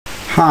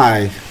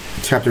Hi,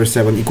 Chapter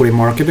 7, Equity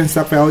Market and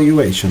Stock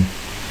Valuation.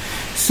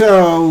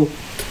 So,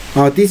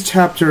 this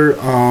chapter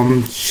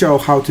show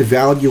how to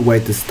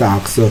evaluate the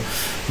stock. So,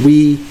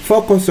 we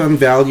focus on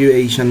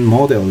valuation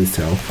model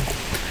itself.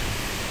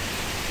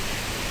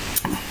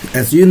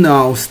 As you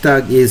know,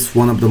 stock is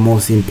one of the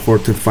most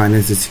important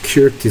financial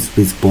securities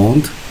with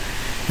bond,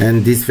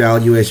 and this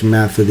valuation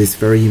method is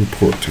very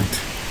important.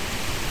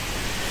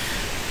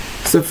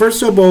 So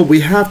first of all, we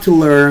have to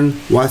learn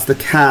what's the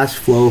cash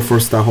flow for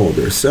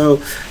stockholders.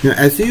 So,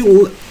 as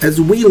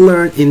we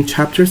learned in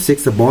Chapter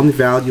 6, the bond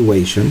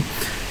valuation,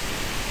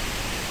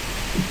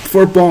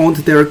 for bond,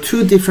 there are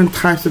two different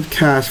types of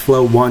cash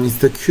flow. One is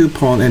the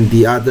coupon, and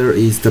the other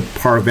is the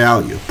par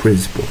value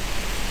principal,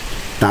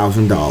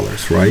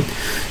 $1,000, right?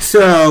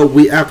 So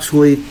we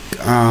actually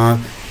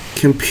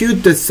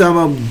compute the sum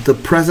of the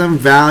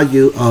present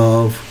value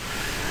of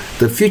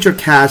the future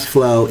cash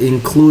flow,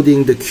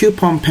 including the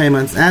coupon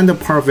payments and the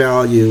par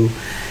value,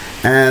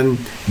 and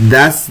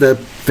that's the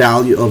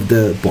value of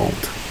the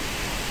bond.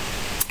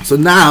 So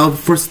now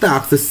for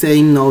stock, the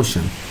same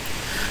notion.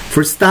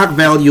 For stock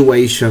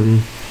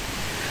valuation,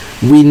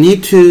 we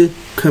need to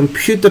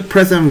compute the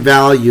present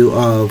value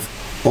of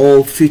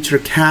all future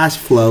cash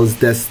flows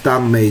that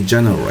stock may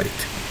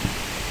generate.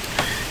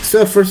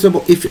 So first of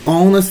all, if you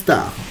own a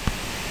stock,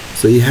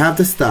 so you have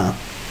the stock,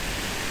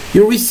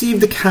 you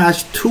receive the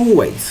cash two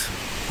ways.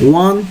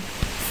 One,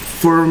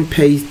 firm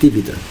pays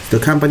dividend. The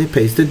company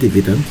pays the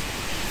dividend.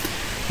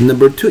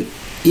 Number two,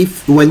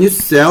 when you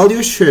sell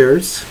your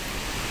shares,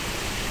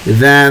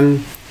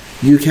 then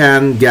you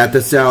can get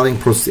the selling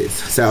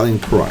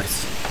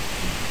price.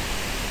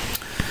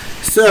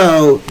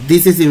 So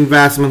this is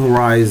investment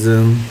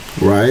horizon,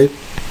 right?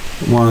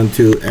 1,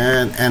 2,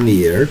 and N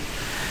year.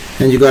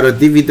 And you got a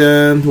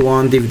dividend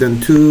 1,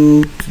 dividend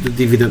 2, to the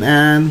dividend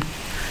N.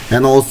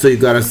 And also you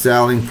got a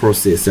selling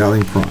price.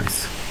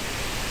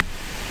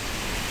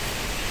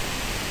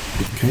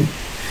 Okay,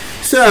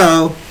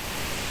 so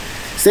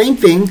same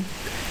thing.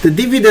 The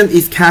dividend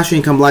is cash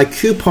income like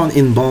coupon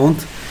in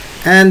bond,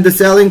 and the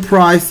selling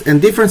price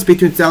and difference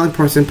between selling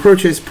price and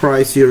purchase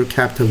price, your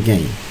capital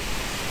gain.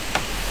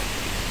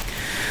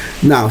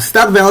 Now,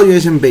 stock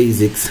valuation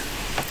basics.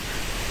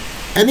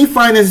 Any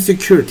financial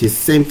securities,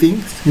 same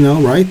thing,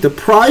 right? The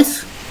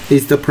price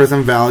is the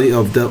present value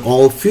of the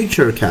all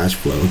future cash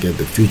flow. Again,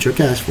 the future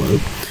cash flow.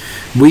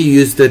 We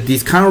use the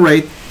discount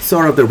rate,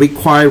 sort of the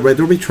required rate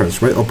of returns,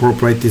 right?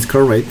 Appropriate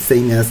discount rate,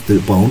 same as the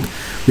bond.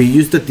 We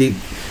use the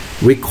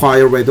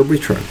required rate of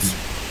returns.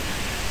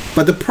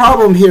 But the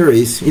problem here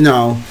is,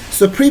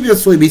 so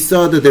previously we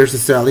saw that there's a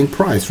selling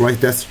price, right?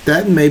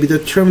 That may be the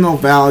terminal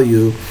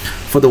value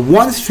for the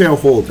one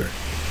shareholder.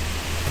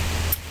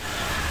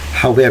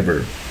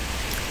 However,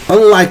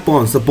 unlike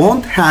bonds, the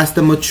bond has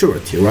the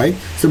maturity, right?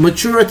 So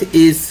maturity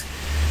is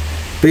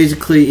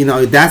basically,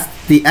 that's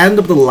the end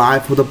of the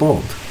life of the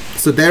bond.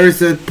 So there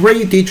is a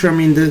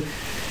predetermined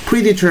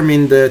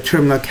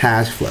terminal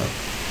cash flow,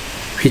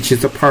 which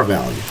is the par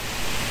value.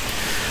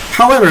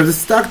 However, the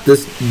stock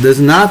does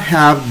not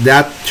have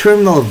that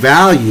terminal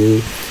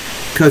value,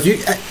 because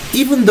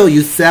even though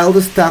you sell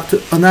the stock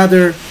to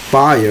another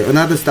buyer,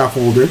 another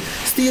stockholder,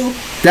 still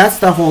that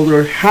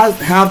stockholder has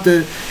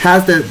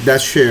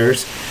that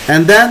shares,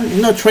 and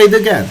then trade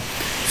again.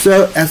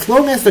 So as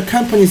long as the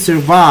company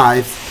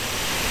survives,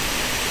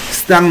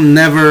 stock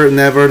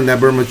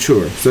never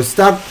matures. So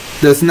stock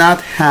does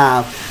not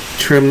have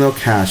terminal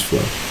cash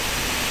flow.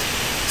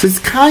 So it's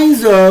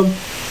kind of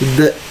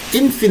the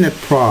infinite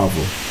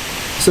problem.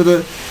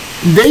 So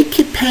they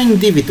keep paying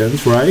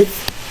dividends, right?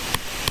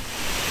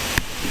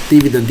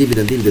 Dividend,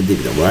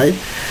 right?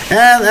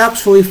 And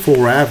actually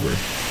forever.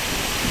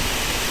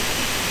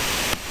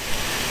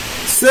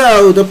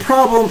 So the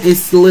problem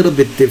is a little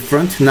bit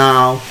different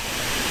now.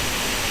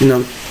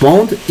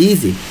 Bond,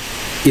 easy.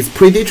 It's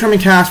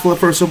predetermined cash flow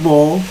first of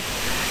all,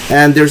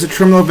 and there's a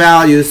terminal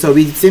value, so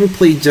we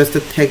simply just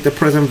take the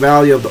present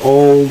value of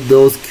all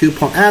those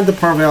coupon and the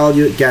par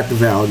value, get the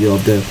value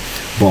of the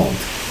bond.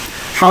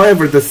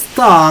 However, the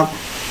stock,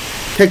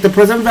 take the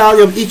present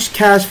value of each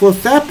cash flow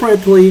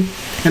separately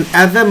and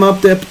add them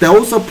up.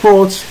 Those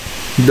approach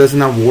does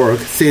not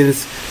work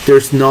since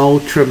there's no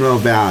terminal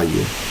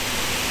value.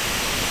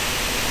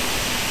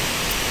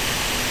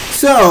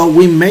 So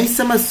we made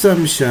some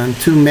assumption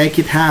to make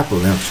it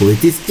happen. Actually,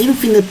 this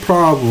infinite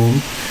problem,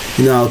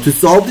 to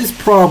solve this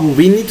problem,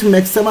 we need to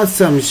make some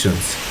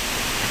assumptions,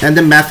 and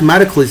then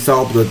mathematically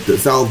solve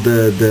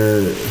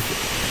the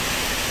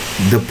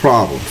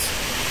problems.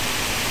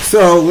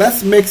 So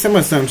let's make some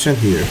assumption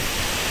here.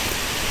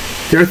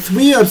 There are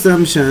three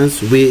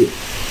assumptions we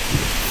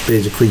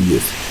basically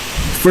use.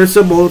 First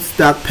of all,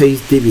 stock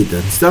pays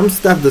dividend. Some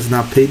stock does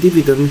not pay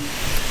dividend.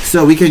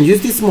 So we can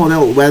use this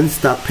model when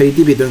stock pay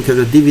dividend, because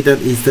the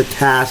dividend is the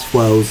cash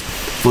flows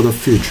for the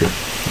future.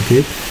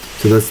 Okay,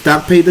 so the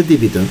stock pay the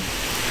dividend.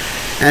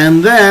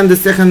 And then the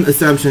second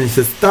assumption is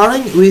that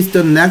starting with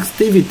the next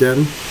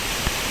dividend,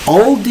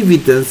 all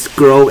dividends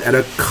grow at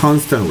a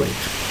constant rate.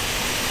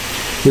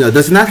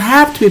 Does not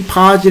have to be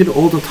positive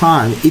all the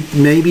time. It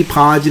may be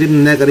positive,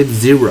 negative,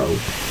 zero.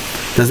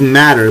 doesn't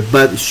matter,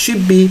 but it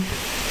should be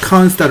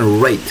constant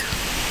rate.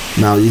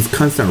 Now it's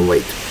constant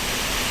rate,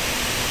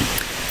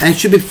 and it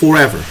should be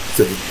forever.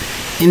 So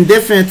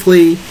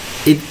indefinitely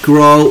it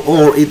grow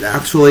or it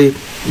actually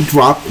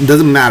drop,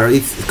 doesn't matter,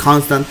 it's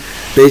constant,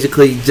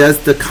 basically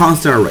just the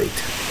constant rate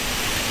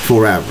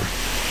forever.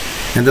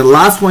 And the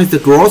last one is the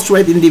growth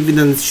rate in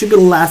dividends should be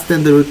less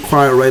than the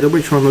required rate of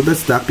return of the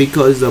stock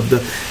because of the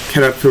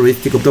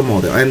characteristic of the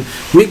model. And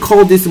we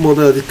call this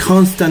model the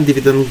constant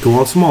dividend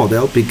growth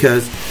model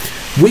because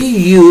we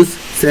use,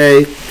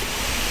 say,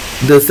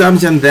 the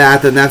assumption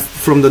that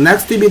from the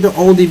next dividend,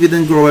 all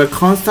dividend grow at a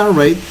constant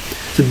rate.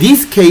 So in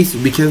this case,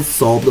 we can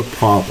solve the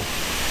problem.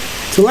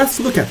 So let's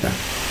look at that.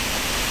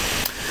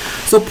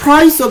 So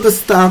price of the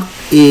stock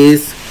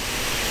is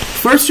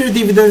first year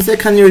dividend,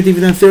 second year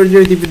dividend, third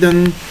year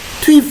dividend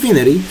to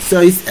infinity.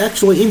 So it's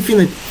actually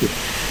infinite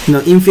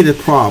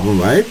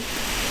problem, right?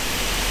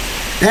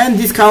 And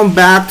discount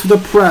back to the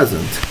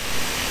present.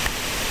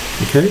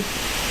 Okay,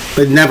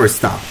 but never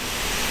stop.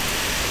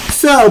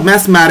 So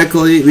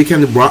mathematically, we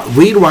can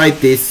rewrite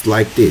this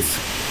like this.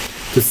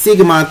 So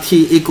sigma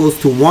t equals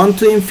to 1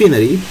 to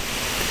infinity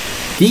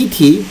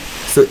dt.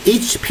 So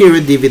each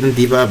period dividend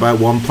divided by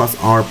 1 plus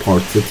r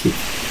parts of t.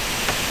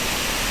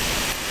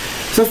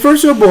 So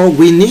first of all,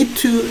 we need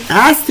to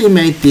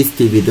estimate this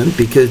dividend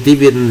because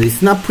dividend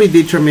is not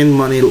predetermined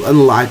money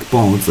unlike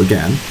bonds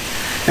again.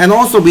 And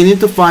also we need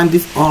to find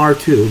this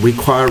R2,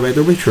 required rate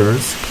of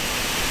returns.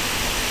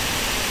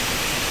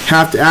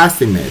 Have to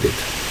estimate it.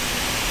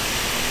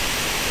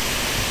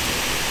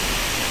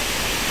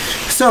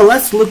 So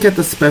let's look at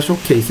the special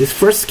cases.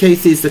 First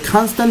case is the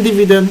constant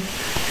dividend,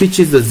 which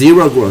is the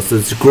zero growth. So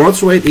its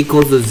growth rate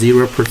equals to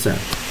 0%.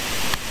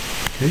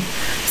 Okay.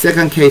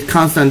 Second case,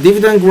 constant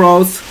dividend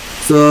growth.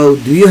 So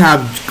do you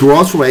have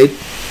growth rate,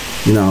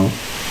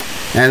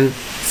 and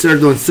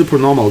third one,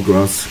 supernormal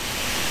growth,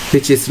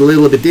 which is a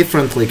little bit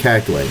differently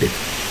calculated.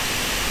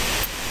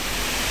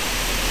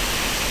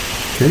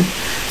 Okay.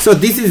 So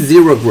this is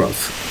zero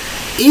growth.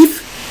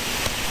 If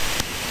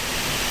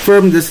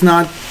firm does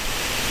not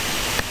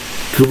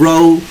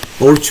grow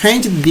or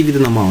change the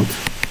dividend amount,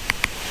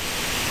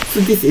 so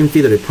this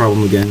infinity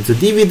problem again. The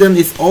dividend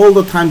is all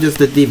the time just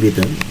the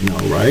dividend,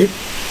 right?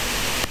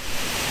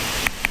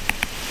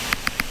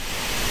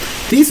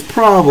 This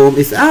problem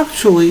is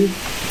actually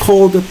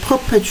called the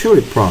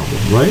perpetuity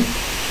problem, right?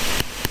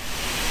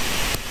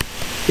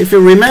 If you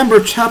remember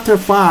chapter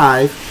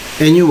 5,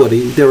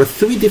 annuity, there are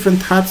 3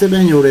 different types of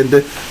annuity, and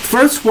the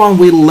first one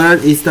we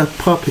learned is the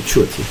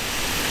perpetuity.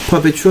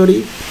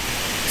 Perpetuity,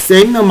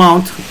 same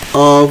amount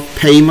of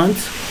payment,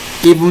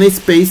 evenly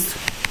spaced,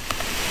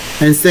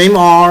 and same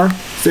R,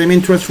 same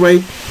interest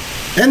rate,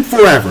 and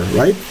forever,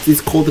 right? It's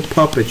called the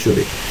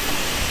perpetuity.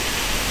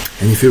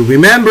 And if you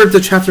remember the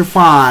chapter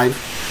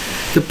 5,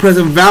 the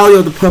present value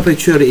of the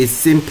perpetuity is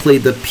simply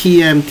the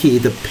PMT,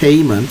 the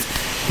payment,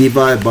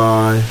 divided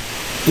by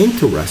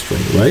interest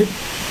rate, right?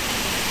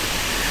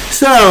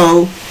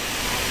 So,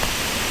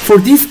 for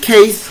this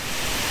case,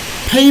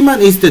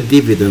 payment is the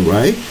dividend,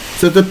 right?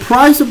 So the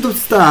price of the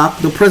stock,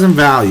 the present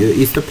value,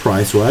 is the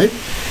price, right?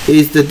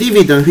 Is the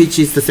dividend, which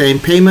is the same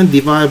payment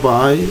divided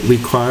by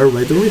required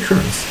rate of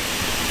returns.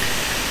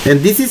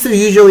 And this is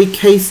usually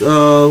case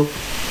of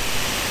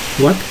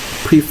what?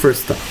 Preferred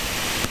stock.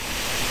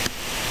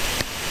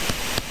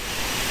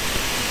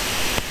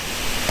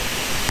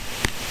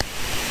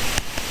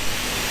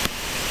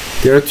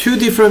 There are 2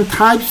 different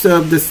types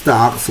of the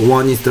stocks.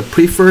 One is the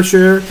preferred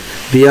share,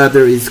 the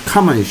other is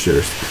common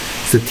shares.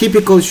 The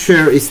typical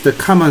share is the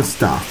common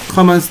stock.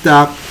 Common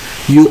stock,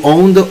 you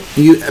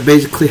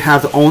basically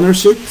have the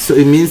ownership, so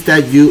it means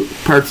that you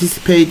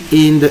participate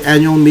in the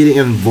annual meeting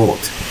and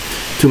vote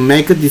to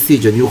make a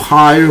decision. You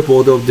hire a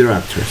board of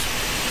directors.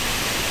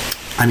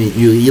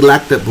 You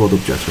elect the board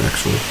of directors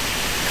actually.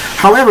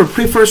 However,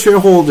 preferred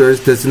shareholders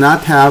do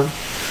not have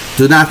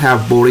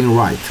voting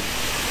right.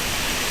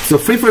 So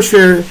preferred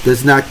share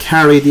does not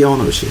carry the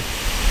ownership.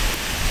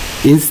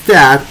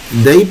 Instead,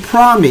 the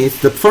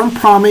firm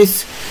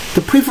promise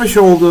the preferred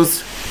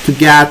shareholders to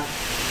get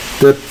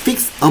the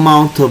fixed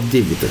amount of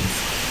dividends,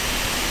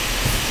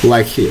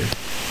 like here.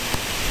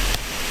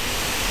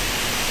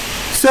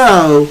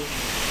 So,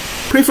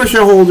 preferred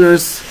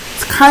shareholders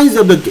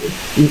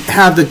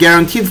have the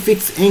guaranteed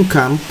fixed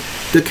income.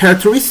 The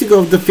characteristic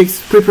of the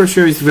fixed preferred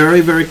share is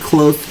very, very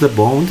close to the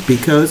bond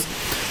because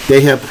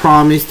they have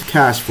promised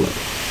cash flow.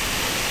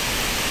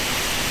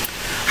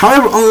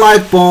 However,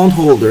 unlike bond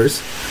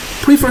holders,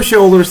 preferred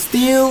shareholders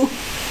still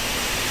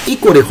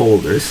equity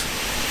holders,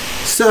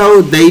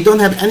 so they don't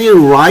have any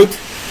right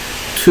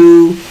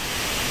to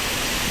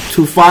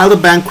file a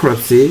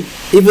bankruptcy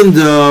even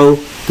though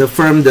the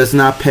firm does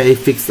not pay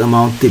fixed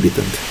amount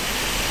dividend.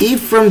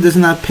 If firm does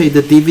not pay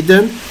the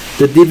dividend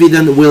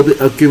will be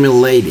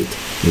accumulated.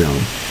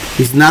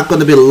 It's not going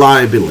to be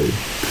liability.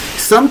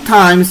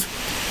 Sometimes,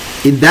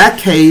 in that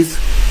case,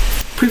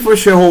 preferred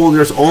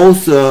shareholders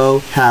also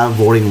have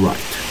voting right.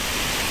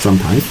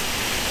 Sometimes.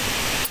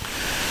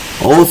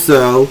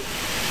 Also,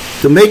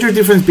 the major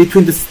difference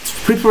between the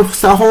preferred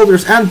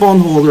stockholders and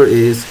bondholder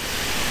is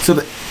So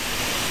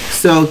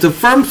the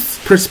firm's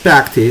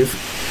perspective,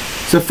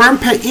 so firm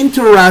pay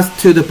interest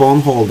to the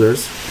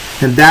bondholders,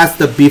 and that's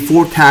the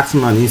before tax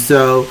money.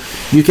 So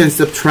you can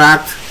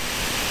subtract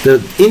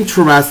the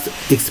interest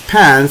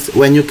expense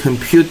when you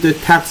compute the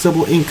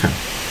taxable income.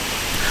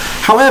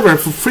 However,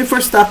 for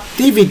preferred stock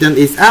dividend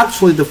is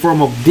actually the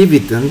form of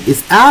dividend,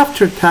 is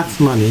after tax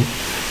money,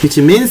 which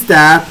means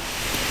that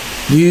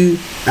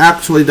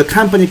the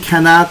company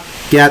cannot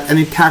get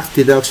any tax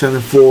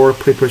deduction for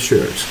preferred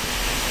shares.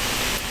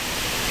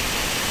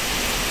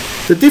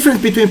 The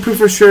difference between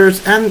preferred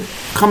shares and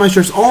common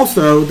shares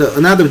also,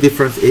 another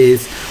difference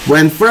is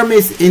when firm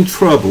is in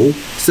trouble,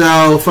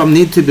 so firm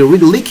need to be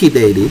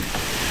liquidated,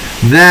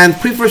 then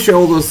preferred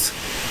shareholders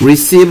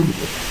receive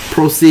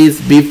proceeds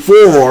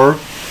before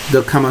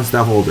the common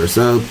stockholders.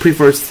 So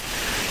preferred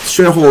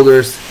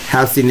shareholders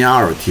have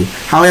seniority.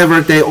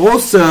 However, they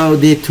also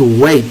need to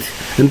wait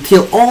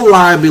until all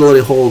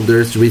liability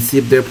holders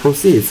receive their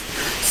proceeds.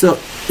 So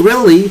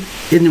really,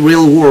 in the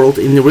real world,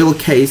 in the real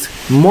case,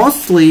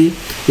 mostly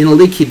in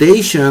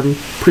liquidation,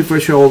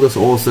 preferred shareholders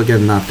also get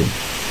nothing.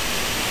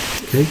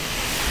 Okay,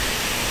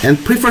 and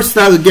preferred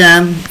stock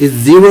again is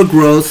zero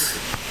gross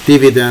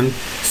dividend.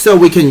 So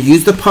we can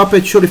use the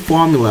perpetuity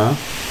formula.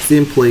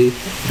 Simply,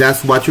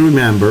 that's what you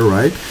remember,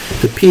 right?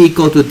 The P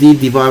equal to D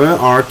divided by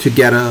R to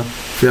get a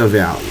fair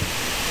value.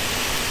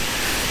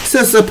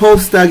 So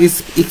suppose stock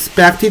is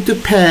expected to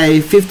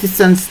pay 50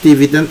 cents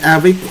dividend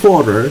every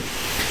quarter,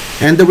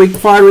 and the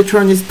required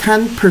return is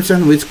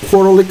 10% with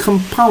quarterly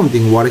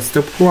compounding. What is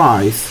the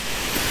price?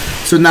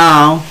 So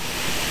now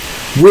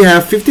we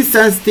have 50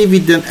 cents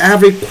dividend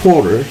every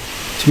quarter,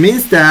 which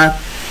means that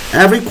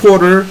every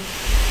quarter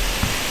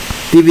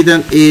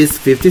dividend is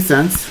 50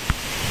 cents.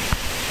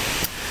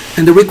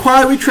 And the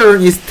required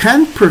return is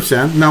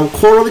 10%. Now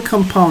quarterly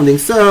compounding.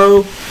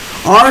 So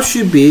R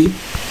should be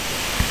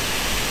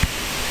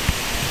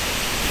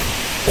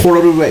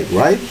quarterly rate,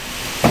 right?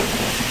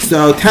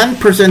 So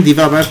 10%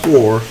 divided by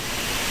 4,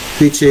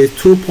 which is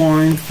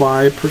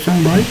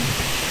 2.5%, right?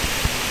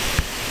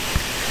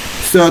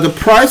 So the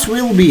price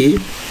will be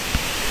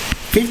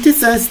 50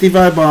 cents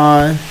divided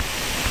by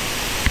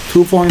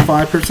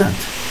 2.5%.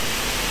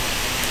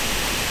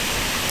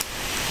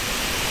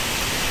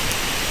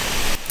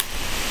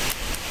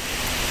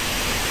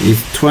 Is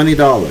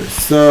 $20.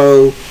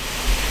 So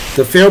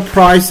the fair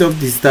price of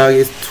this stock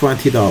is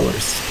 $20.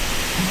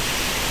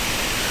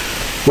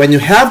 When you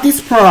have this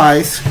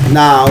price,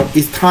 now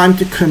it's time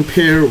to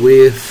compare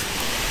with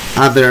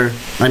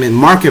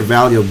market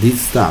value of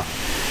this stock.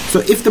 So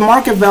if the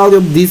market value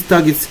of this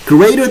stock is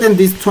greater than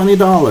this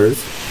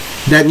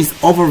 $20, then it's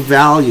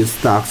overvalued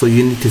stock, so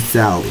you need to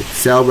sell it.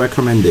 Sell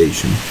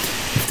recommendation.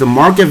 If the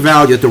market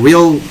value, the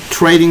real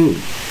trading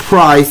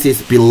price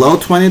is below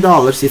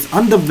 $20, it's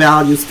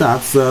undervalued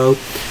stock, so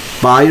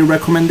buy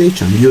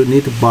recommendation. You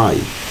need to buy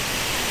it.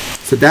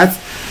 So that's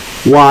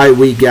why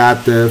we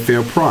got the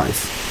fair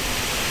price.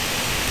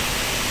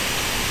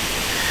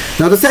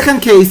 Now the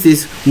second case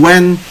is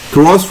when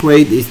growth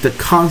rate is the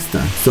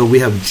constant. So we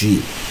have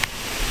G.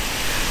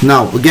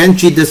 Now again,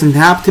 G doesn't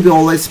have to be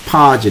always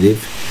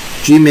positive.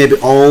 G may be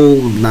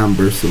all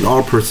numbers,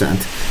 all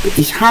percent. But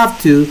it have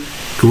to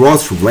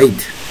growth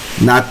rate,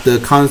 not the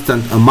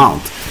constant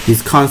amount.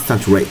 It's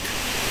constant rate.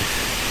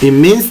 It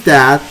means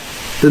that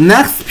the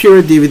next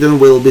period dividend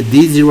will be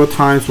D0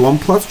 times 1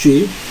 plus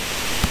G.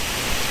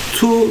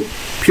 2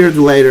 period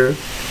later,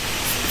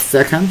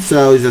 second,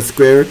 so it's a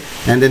square,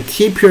 and then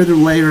T period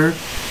later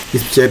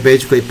is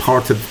basically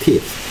part of the T.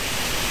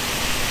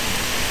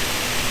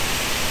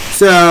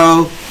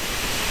 So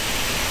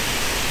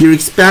your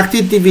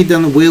expected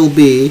dividend will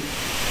be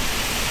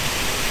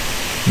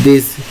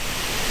this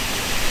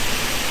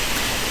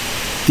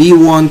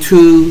D1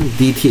 to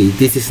DT.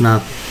 This is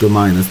not the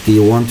minus,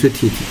 D1 to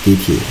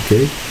DT,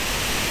 okay?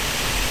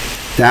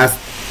 That's,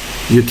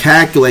 you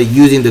calculate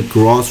using the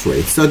growth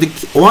rate. So the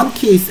one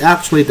key is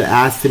actually the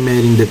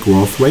estimating the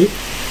growth rate.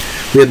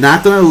 We are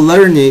not going to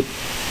learn it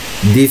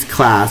this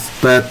class,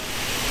 but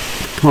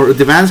for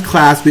advanced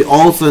class, we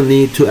also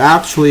need to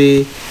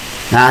actually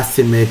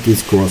estimate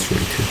this growth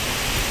rate too.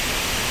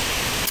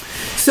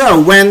 So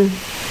when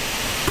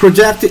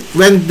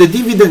the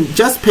dividend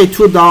just pay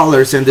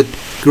 $2 and the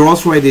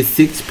growth rate is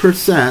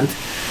 6%,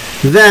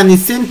 then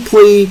it's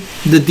simply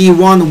the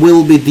D1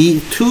 will be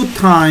D2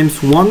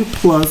 times 1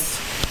 plus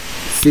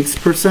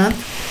 6%,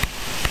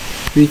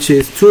 which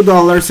is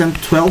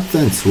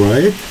 $2.12,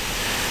 right?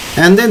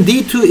 And then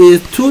D2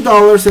 is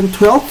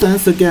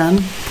 $2.12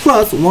 again,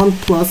 plus 1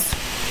 plus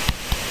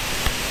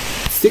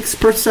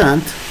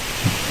 6%.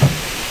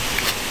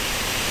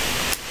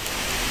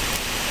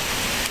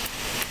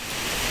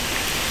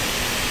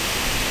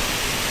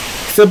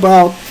 It's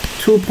about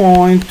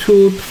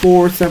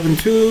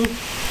 2.2472,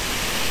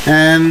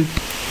 and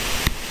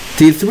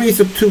D3 is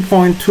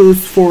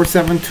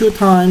 2.2472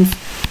 times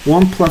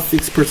 1 plus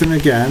 6%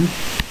 again.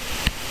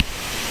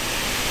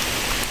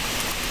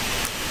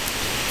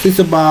 So it's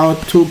about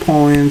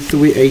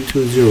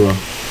 2.3820.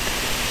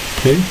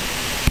 Okay,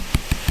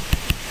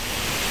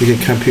 you can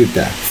compute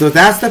that. So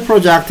that's the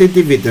projected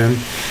dividend.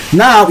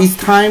 Now it's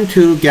time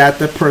to get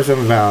the present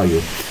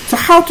value. So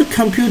how to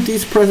compute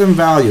this present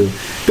value?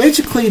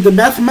 Basically,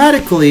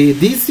 mathematically,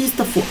 this is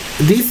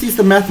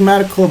the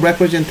mathematical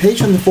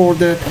representation for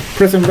the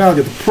present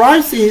value. The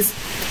price is,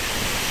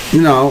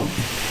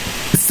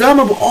 sum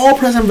of all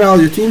present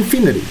value to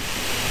infinity.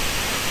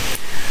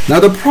 Now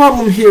the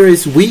problem here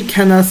is we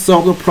cannot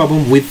solve the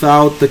problem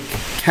without the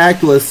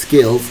calculus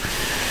skills.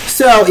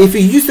 So if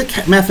you use the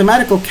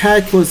mathematical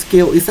calculus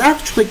skill, it's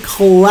actually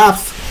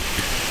collapsed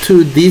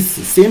to this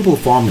simple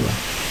formula.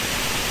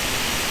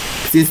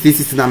 Since this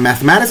is a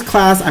mathematics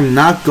class, I'm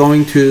not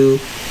going to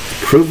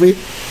prove it.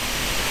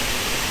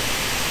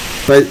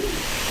 But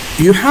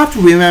you have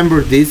to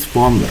remember these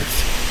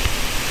formulas.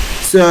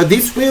 So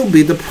this will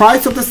be, the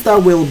price of the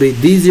stock will be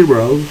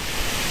D0,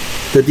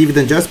 the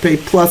dividend just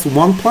paid, plus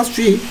 1 plus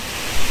G,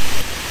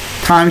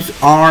 times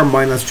R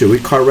minus G,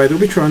 required rate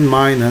of return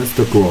minus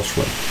the growth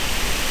rate.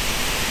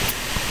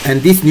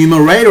 And this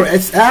numerator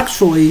is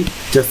actually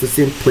just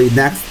simply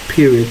next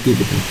period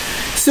dividend.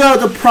 So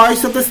the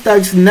price of the stock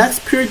is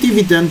next period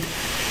dividend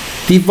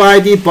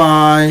divided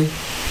by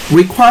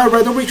required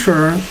rate of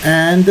return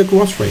and the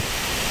growth rate.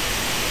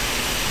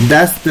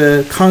 That's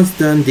the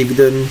constant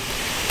dividend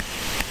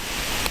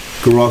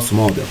growth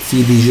model,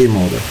 CDG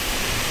model.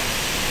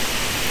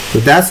 So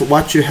that's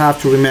what you have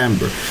to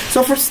remember.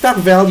 So for stock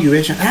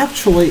valuation,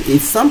 actually, in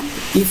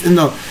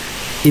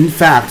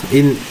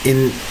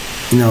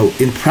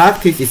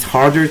practice, it's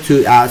harder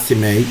to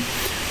estimate.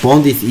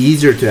 Bond is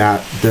easier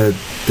to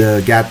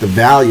get the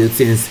value,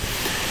 since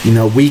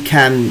we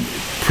can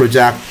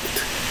project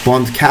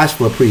bond cash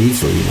flow pretty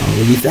easily.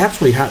 It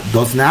actually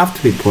doesn't have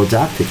to be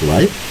projected,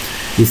 right?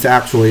 It's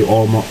actually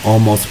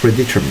almost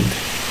predetermined.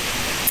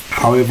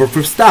 However,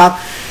 for stock,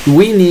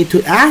 we need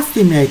to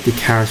estimate the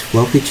cash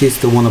flow, which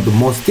is one of the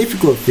most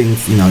difficult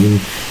things,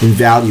 in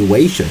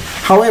valuation.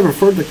 However,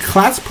 for the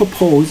class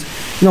proposed,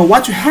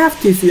 what you have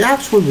to is you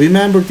actually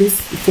remember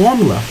this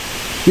formula.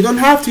 You don't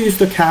have to use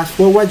the cash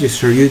flow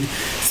register. You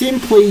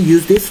simply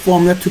use this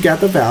formula to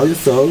get the value.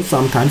 So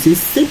sometimes it's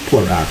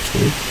simpler,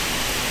 actually.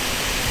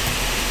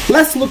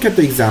 Let's look at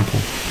the example.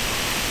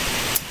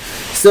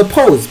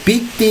 Suppose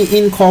Big D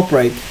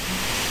Incorporate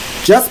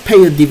just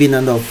pay a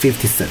dividend of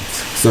 50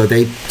 cents. So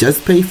they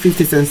just pay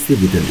 50 cents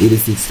dividend. It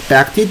is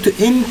expected to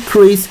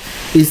increase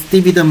its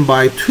dividend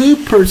by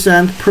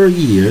 2% per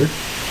year.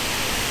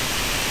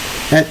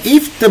 And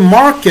if the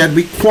market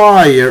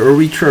require a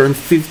return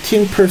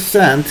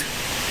 15%,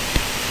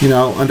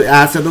 on the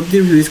asset of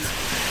the risk,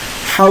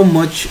 how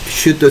much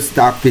should the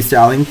stock be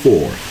selling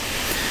for?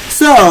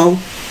 So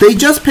they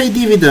just pay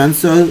dividend.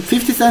 So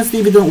 50 cents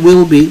dividend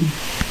will be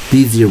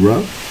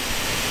D0.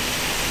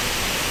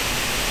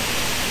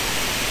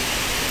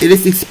 It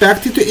is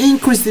expected to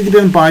increase the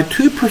dividend by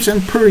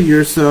 2% per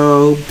year,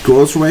 so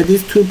growth rate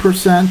is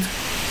 2%.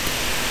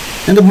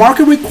 And the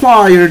market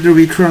required the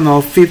return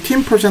of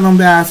 15% on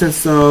the assets,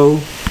 so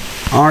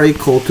R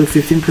equal to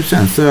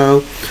 15%.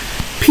 So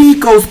P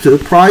goes to,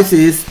 price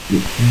is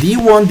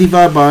D1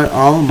 divided by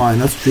R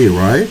minus G,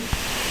 right?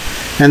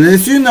 And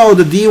as you know,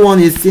 the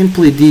D1 is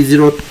simply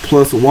D0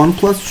 plus 1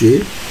 plus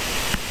G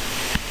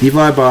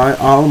divided by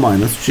R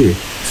minus G.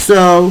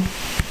 So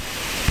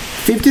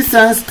 50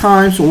 cents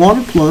times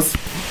 1 plus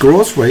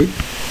growth rate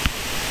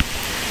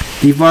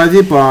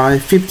divided by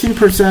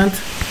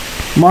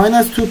 15%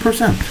 minus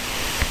 2%.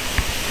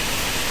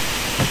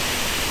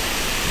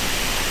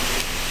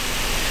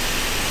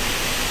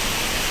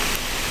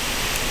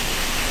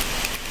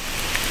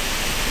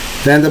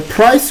 Then the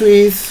price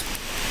is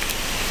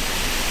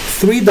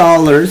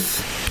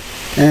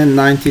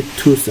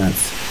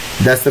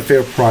 $3.92. That's the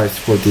fair price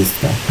for this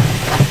stuff.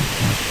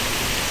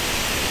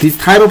 This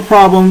type of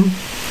problem,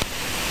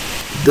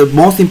 the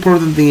most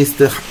important thing is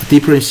to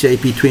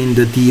differentiate between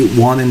the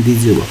D1 and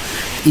D0.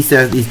 It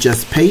says it's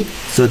just paid,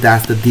 so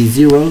that's the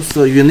D0.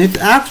 So you need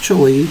to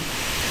actually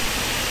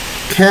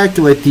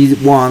calculate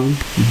D1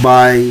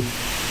 by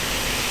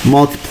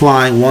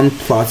multiplying 1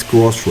 plus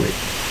growth rate.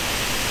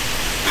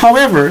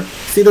 However,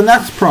 see the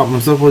next problem.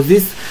 So for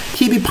this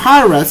TB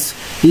Pirates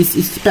is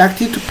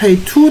expected to pay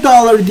 $2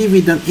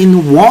 dividend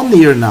in 1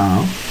 year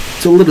now.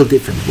 It's a little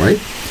different, right?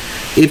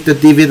 If the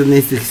dividend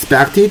is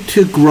expected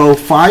to grow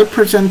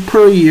 5%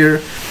 per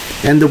year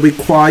and the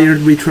required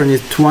return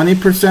is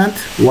 20%,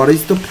 what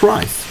is the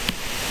price?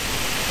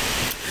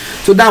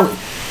 So now,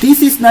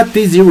 this is not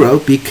D0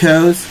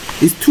 because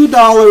it's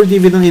 $2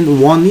 dividend in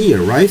 1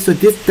 year, right? So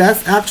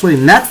that's actually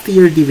next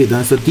year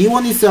dividend. So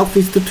D1 itself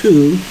is the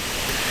 2.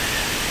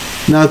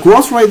 Now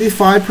growth rate is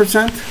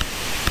 5%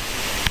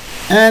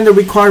 and the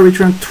required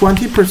return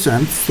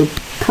 20%. So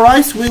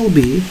price will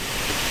be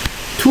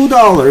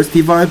 $2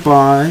 divided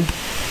by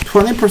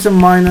 20%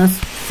 minus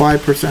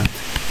 5%.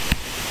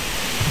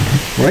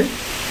 Right?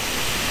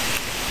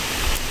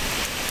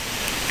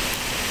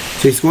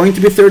 So it's going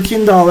to be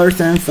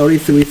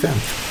 $13.33.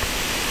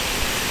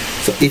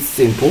 So it's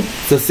simple.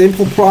 So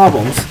simple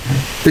problems.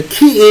 The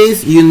key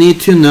is you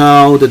need to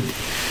know that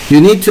you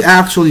need to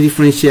actually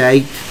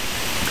differentiate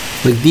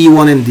like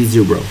D1 and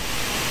D0.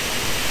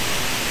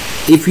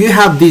 if you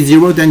have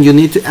D0, then you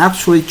need to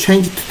actually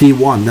change it to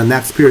D1, the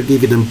next period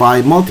dividend,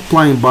 by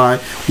multiplying by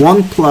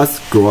 1 plus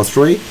growth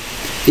rate.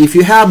 If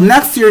you have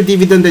next year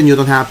dividend, then you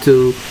don't have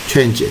to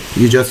change it.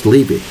 You just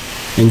leave it.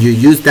 And you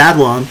use that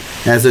one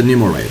as a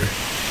numerator.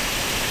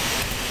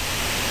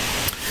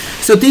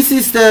 So this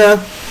is the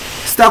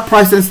stock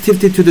price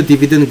sensitivity to the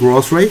dividend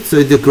growth rate.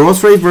 So the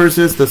growth rate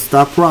versus the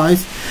stock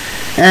price.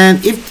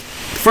 And if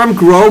firm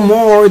grow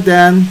more,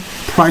 then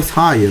price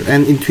higher.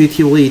 And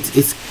intuitively,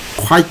 it's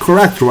quite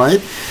correct,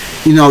 right?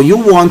 You know, you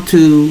want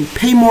to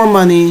pay more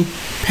money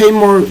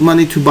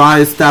to buy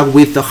a stock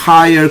with the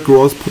higher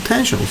growth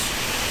potentials.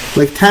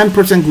 Like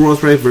 10%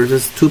 growth rate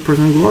versus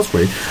 2% growth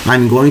rate.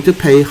 I'm going to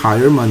pay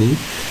higher money,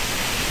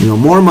 you know,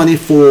 more money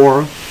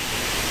for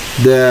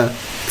the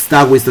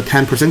stock with the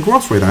 10%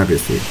 growth rate,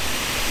 obviously.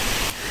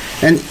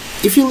 And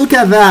if you look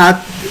at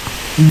that,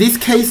 this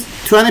case,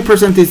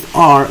 20% is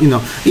R, you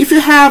know, if you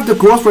have the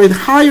growth rate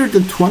higher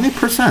than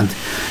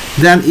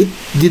 20%, then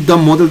the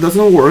model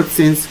doesn't work,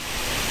 since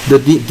the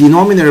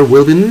denominator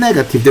will be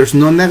negative. There's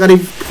no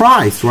negative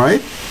price,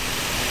 right?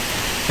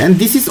 And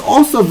this is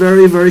also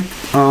very, very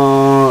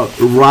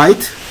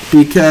right,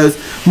 because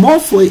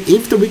mostly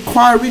if the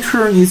required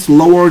return is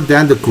lower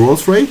than the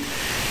growth rate,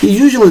 it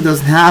usually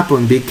doesn't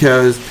happen,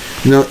 because,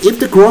 you know, if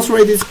the growth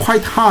rate is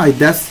quite high,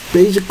 that's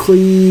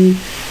basically,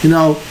 you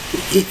know,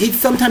 it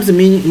sometimes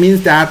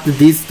means that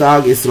this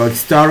stock is like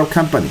startup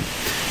company,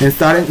 and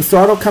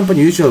startup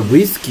company usually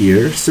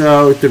riskier,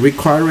 so the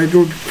required rate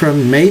of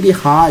return may be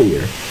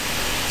higher.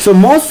 So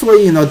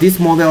mostly, you know, this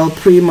model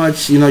pretty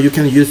much, you know, you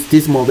can use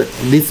this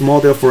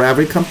model for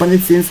every company,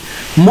 since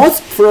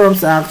most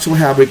firms actually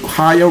have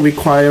higher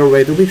required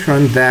rate of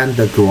return than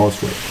the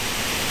growth rate.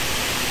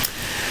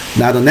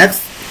 Now the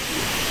next,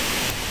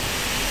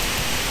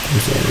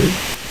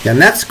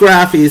 next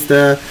graph is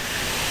the,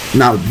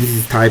 now this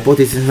is typo,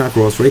 this is not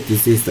growth rate,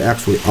 this is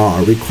actually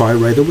R, required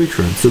rate of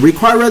return. So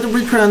required rate of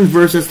return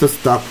versus the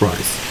stock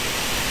price.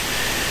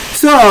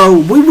 So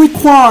we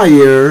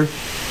require,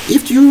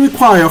 if you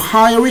require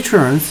higher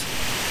returns,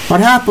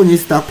 what happens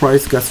is stock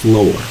price gets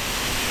lower.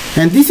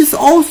 And this is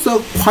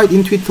also quite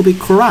intuitively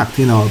correct,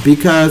 you know,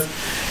 because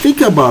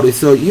think about it.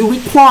 So you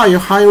require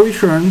higher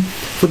return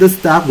for the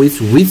stock with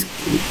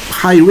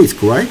high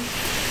risk, right?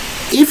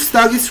 If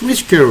stock is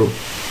riskier,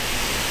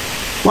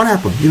 what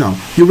happens? You know,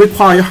 you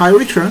require high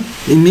return.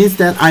 It means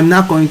that I'm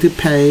not going to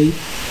pay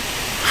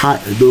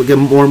get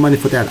more money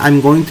for that.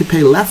 I'm going to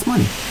pay less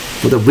money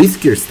for the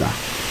riskier stock,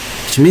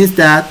 which means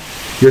that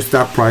your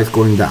stock price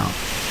going down.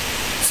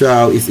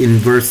 So it's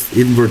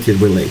inverted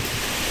related.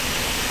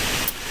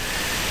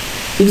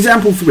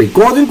 Example 3.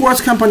 Golden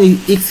Growth Company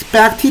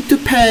expected to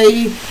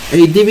pay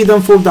a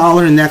dividend for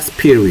 $1 next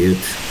period,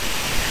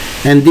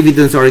 and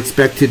dividends are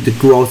expected to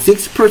grow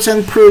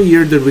 6% per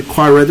year. The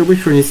required rate of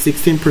return is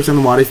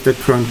 16%. What is the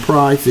current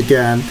price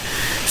again?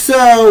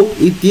 So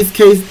in this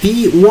case,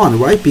 D1,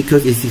 right?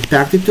 Because it's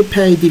expected to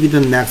pay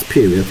dividend next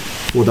period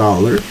for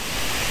 $1.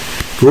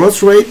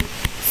 Growth rate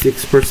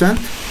 6%,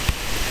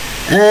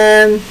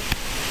 and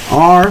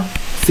R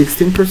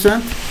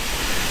 16%.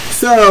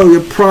 So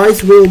your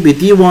price will be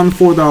D1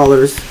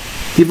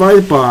 $4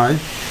 divided by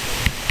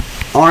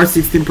R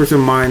 16%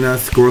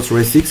 minus growth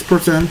rate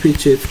 6%,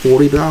 which is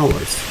 $40.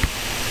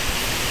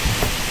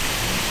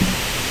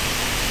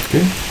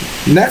 Okay.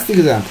 Next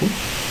example.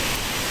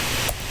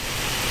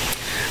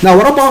 Now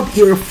what about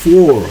year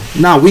 4?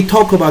 Now we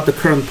talk about the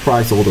current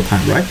price all the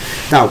time, right?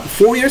 Now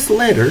 4 years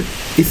later,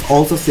 it's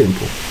also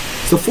simple.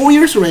 So 4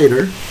 years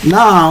later,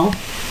 now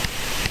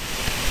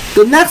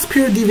the next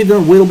period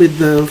dividend will be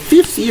the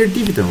 5th year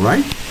dividend,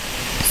 right?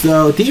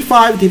 So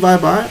D5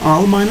 divided by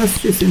R minus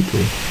 3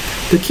 simply.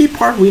 The key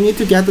part, we need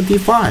to get the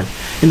D5.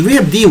 And we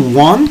have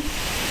D1.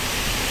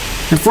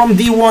 And from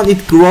D1,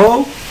 it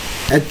grow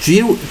at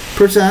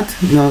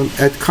G%, you know,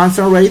 at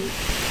constant rate.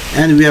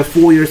 And we have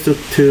 4 years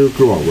to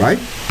grow, right?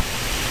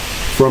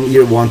 From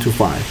year 1 to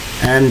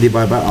 5. And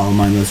divide by R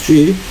minus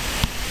G.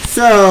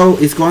 So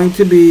it's going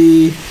to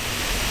be,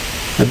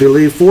 I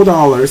believe,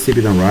 $4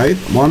 dividend, right?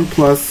 1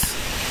 plus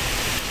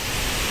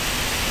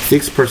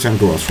 6%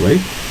 growth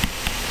rate.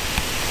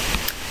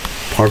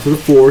 Part of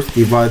the 4th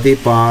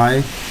divided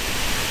by,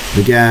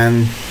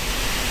 again,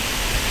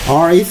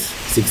 R is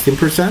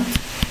 16%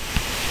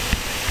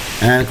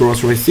 and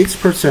growth rate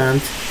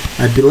 6%.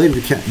 I believe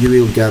you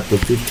will get the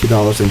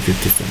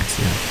 $50.50.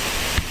 Yeah.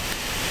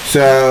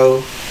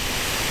 So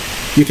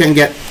you can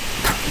get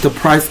the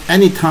price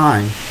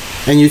anytime,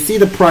 and you see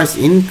the price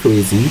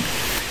increasing,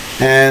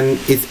 and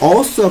it's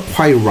also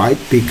quite right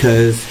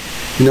because,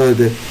 you know,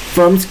 the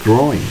firm's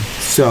growing,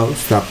 so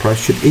stock price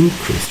should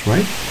increase,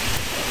 right?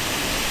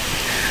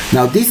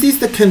 Now this is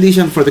the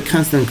condition for the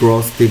constant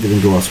growth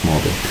dividend growth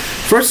model.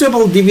 First of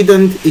all,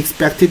 dividend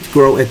expected to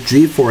grow at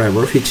G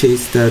forever, which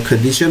is the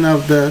condition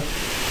of the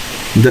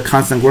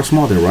constant growth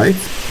model, right?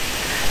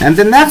 And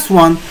the next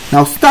one,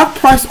 now stock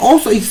price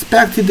also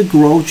expected to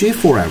grow G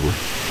forever.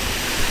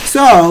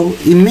 So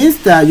it means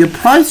that your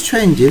price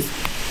changes,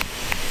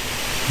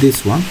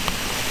 this one.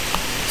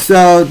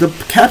 So the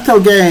capital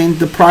gain,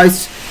 the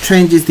price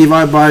changes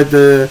divided by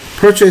the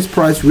purchase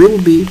price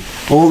will be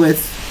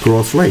always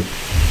growth rate.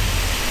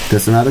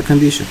 That's another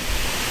condition.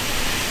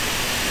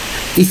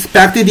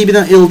 Expected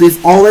dividend yield is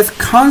always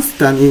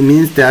constant. It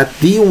means that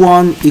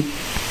D1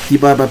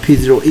 divided by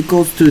P0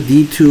 equals to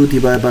D2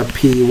 divided by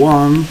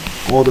P1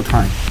 all the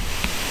time.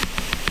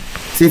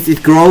 Since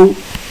it grows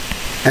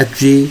at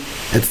G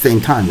at the same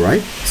time,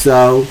 right?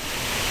 So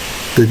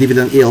the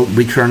dividend yield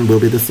return will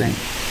be the same.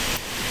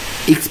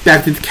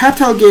 Expected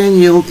capital gain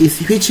yield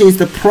which is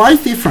the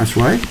price difference,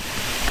 right?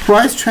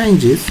 Price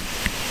changes,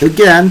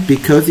 again,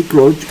 because it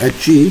grows at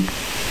G,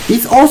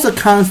 it's also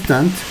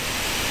constant,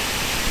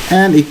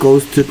 and it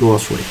goes to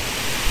growth rate.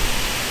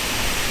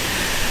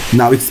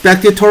 Now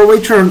expected total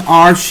return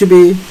R should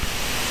be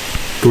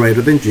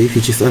greater than G,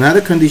 which is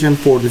another condition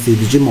for the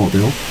CVG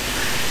model.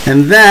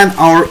 And then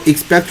our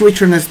expected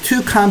return has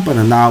two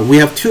components. Now we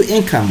have two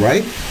income,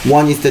 right?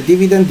 One is the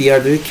dividend, the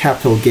other is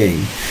capital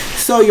gain.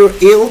 So your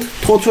yield,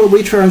 total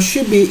return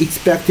should be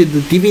expected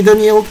the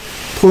dividend yield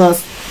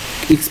plus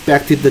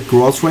expected the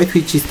growth rate,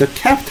 which is the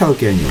capital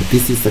gain yield.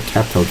 This is the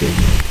capital gain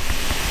yield.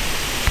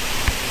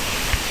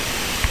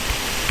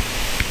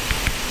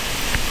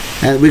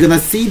 And we're gonna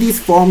see this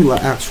formula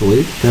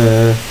actually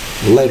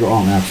later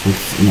on, actually,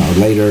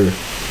 later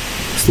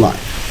slide.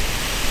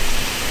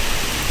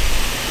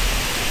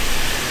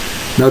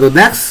 Now the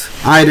next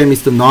item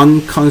is the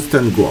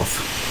non-constant growth.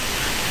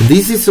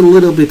 This is a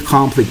little bit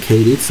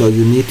complicated, so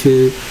you need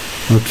to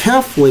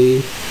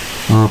carefully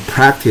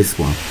practice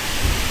one.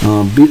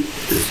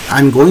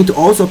 I'm going to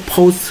also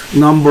post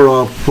number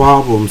of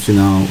problems,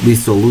 with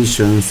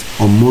solutions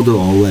on Moodle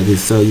already,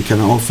 so you can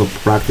also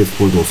practice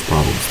for those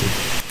problems too.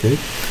 Okay,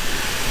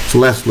 so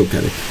let's look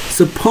at it.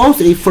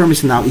 Suppose a firm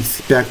is now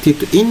expected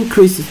to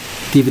increase its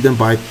dividend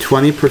by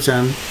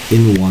 20%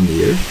 in 1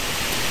 year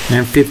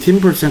and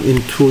 15%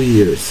 in 2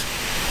 years.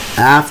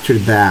 After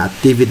that,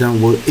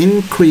 dividend will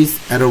increase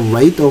at a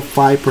rate of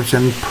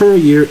 5% per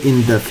year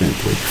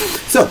indefinitely.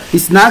 So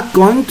it's not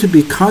going to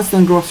be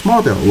constant growth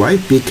model, right?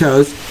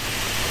 Because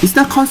it's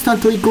not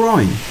constantly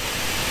growing.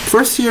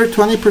 First year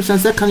 20%,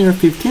 second year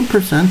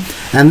 15%,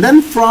 and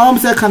then from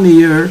second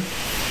year,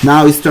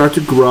 now it starts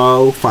to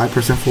grow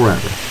 5%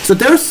 forever. So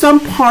there's some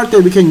part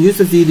that we can use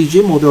the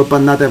CDG model, but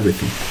not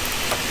everything.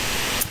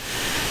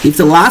 If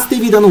the last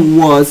dividend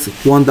was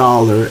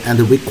 $1 and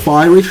the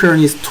required return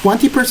is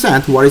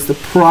 20%, what is the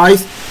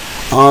price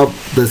of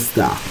the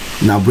stock?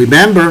 Now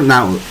remember,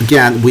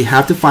 again, we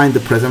have to find the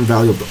present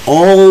value of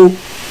all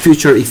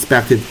future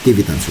expected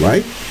dividends,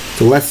 right?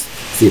 So let's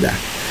see that.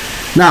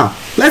 Now,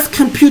 let's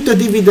compute the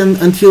dividend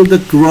until the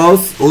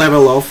growth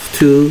level off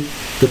to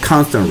the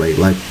constant rate,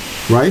 right?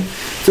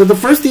 So the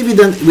first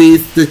dividend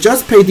with the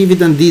just pay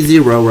dividend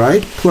D0,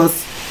 right?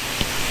 Plus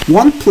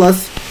 1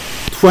 plus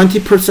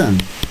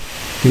 20%.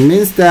 It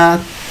means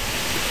that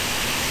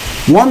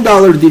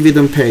 $1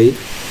 dividend paid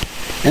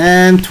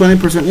and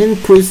 20%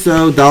 increase,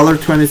 so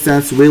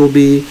 $1.20 will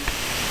be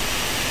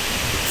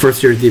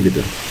first year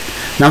dividend.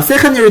 Now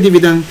second year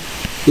dividend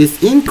is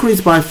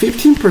increased by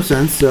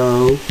 15%,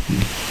 so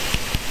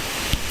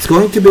it's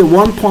going to be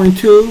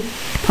 1.2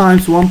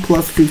 times 1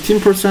 plus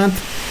 15%,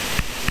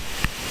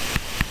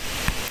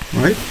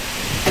 right?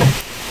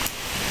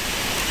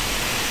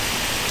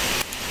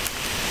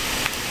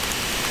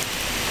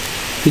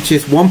 Which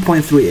is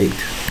 1.38.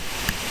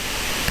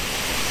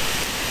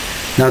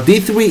 Now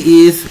D3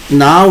 is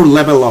now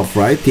level off,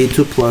 right?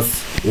 D2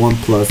 plus 1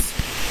 plus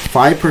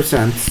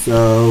 5%,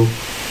 so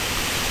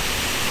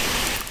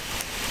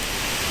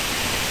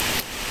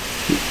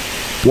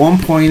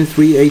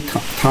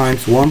 1.38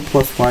 times 1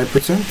 plus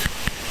 5%,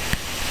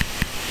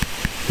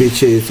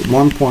 which is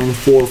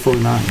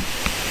 1.449.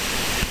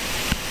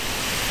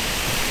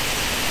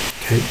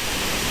 Okay.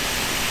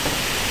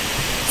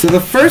 So the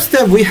first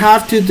step we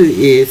have to do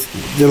is,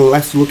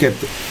 let's look at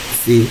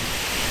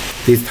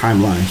this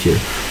timeline here,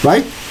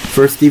 right?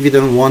 First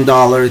dividend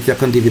 $1,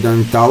 second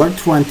dividend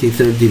 $1.20,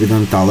 third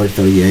dividend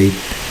 $1.38.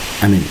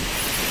 I mean,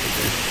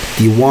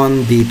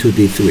 D1, D2,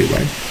 D3,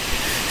 right?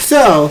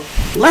 So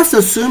let's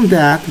assume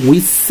that we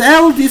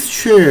sell this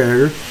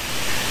share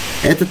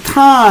at the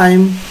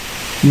time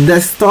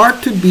that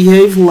start to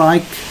behave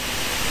like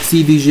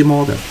CVG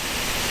model,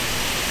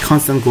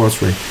 constant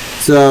growth rate.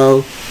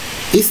 So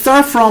it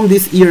starts from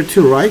this year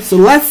 2, right? So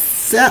let's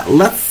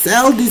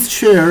sell this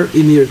share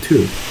in year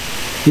 2.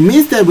 It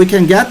means that we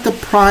can get the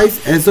price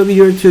as of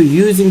year 2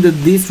 using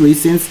D3,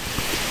 since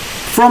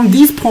from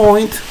this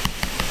point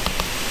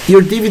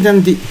your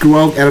dividend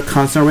grows at a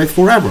constant rate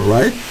forever,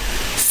 right?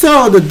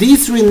 So the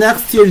D3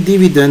 next year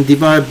dividend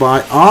divided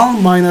by R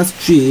minus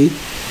G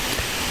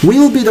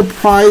will be the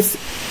price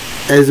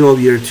as of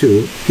year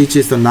 2, which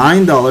is the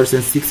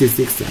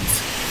 $9.66.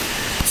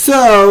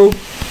 So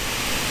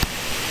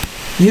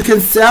you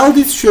can sell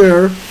this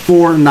share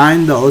for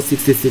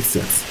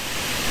 $9.66.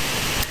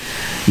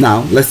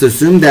 Now let's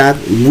assume that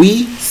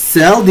we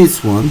sell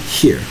this one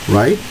here,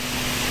 right?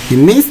 It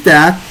means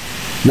that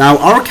now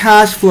our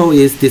cash flow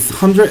is this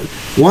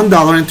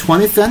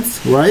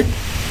 $1.20, right?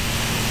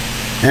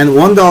 And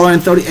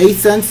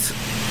 $1.38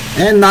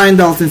 and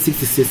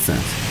 $9.66.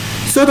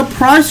 So the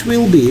price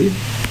will be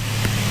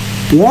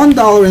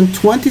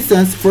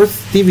 $1.20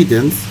 first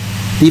dividends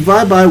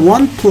divided by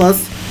 1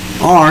 plus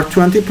R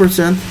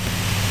 20%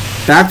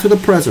 back to the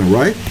present,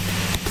 right?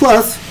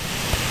 Plus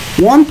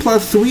 1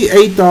 plus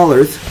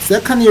 $3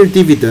 second year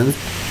dividends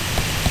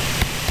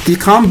to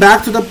come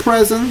back to the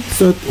present,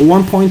 so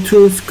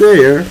 1.2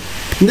 square.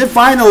 And then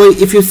finally,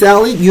 if you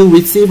sell it, you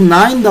receive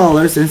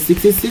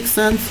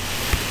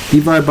 $9.66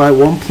 divided by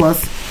 1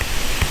 plus,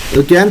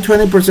 again,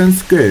 20%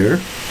 square,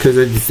 because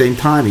it's the same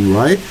timing,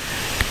 right?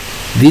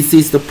 This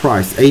is the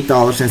price,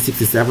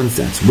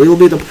 $8.67 will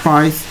be the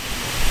price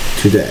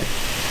today.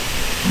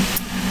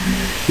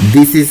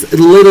 This is a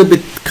little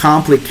bit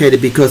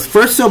complicated because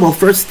first of all,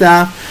 first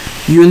step,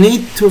 you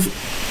need to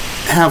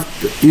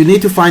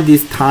find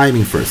this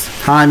timing first.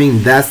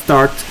 Timing that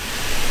starts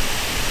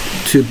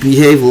to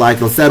behave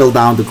like, or settle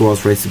down the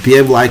growth rates,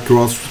 behave like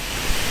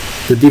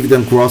the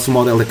dividend growth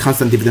model, the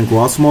constant dividend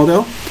growth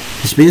model,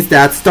 which means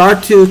that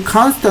start to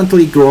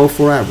constantly grow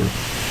forever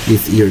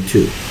is year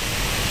 2.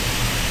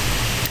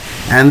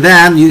 And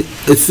then you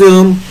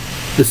assume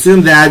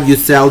that you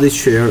sell this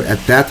share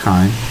at that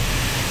time.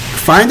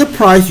 Find the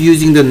price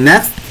using the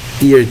next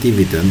year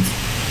dividend.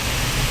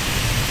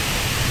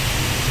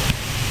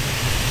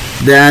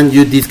 Then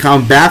you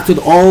discount back to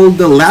all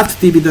the left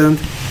dividend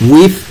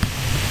with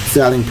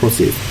selling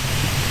proceeds,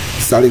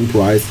 selling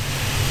price,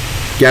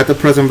 get the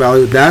present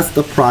value. That's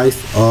the price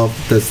of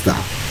the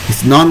stock.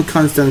 It's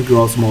non-constant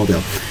growth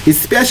model. It's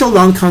special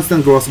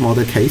non-constant growth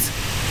model case,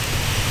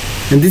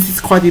 and this is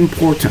quite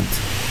important.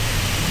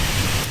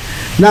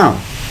 Now,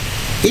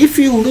 if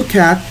you look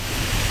at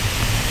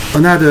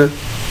another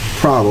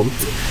problem,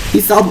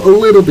 it's solved a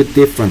little bit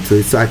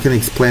differently, so I can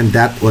explain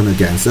that one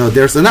again. So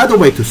there's another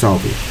way to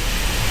solve it.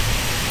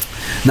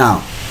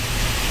 Now,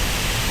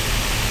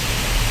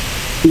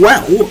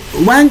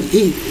 when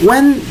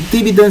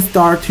dividends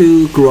start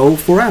to grow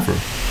forever,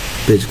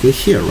 basically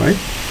here, right?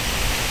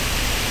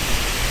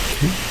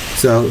 Okay.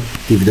 So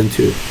dividend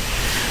 2.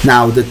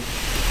 Now the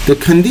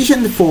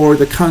condition for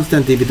the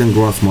constant dividend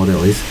growth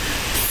model is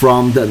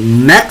from the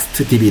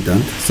next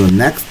dividend. So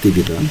next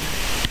dividend,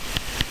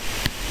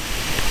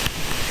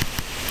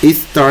 it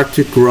start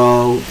to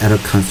grow at a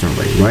constant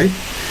rate, right?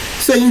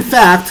 So in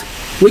fact,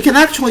 we can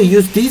actually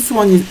use this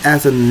one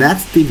as a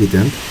next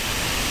dividend.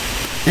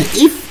 And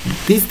if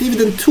this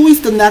dividend 2 is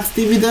the next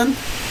dividend,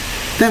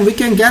 then we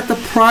can get the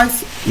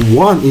price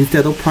 1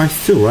 instead of price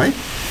 2, right?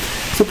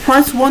 So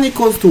price 1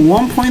 equals to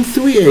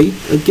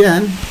 1.38,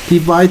 again,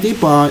 divided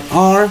by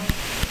R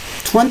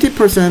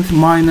 20%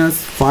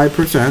 minus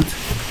 5%.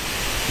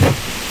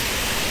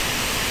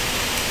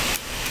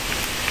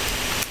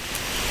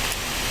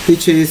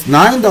 Which is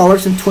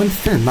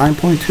 $9.20,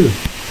 9.2.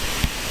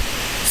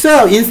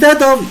 So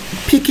instead of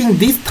picking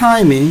this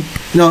timing,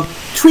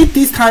 treat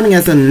this timing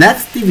as a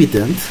next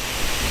dividend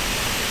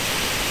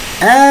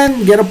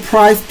and get a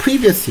price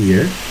previous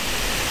year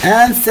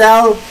and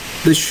sell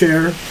the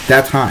share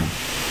that time.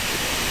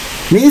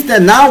 Means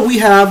that now we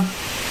have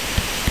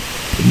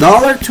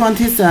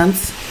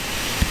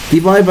 $1.20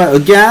 divided by,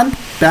 again,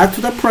 back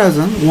to the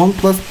present, 1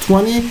 plus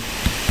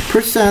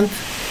 20%,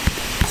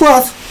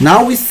 plus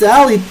now we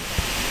sell it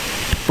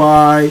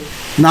by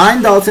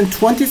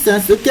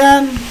 $9.20,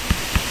 again,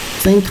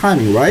 same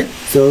timing, right?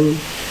 So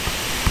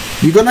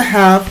you're gonna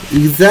have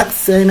exact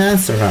same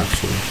answer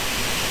actually.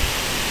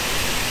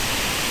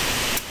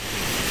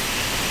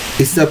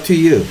 It's up to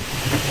you.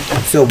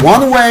 So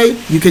one way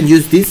you can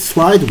use this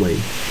slide way.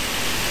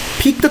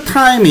 Pick the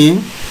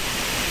timing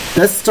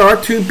that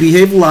start to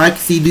behave like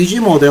CDG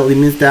model. It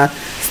means that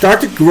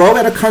start to grow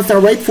at a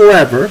constant rate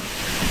forever,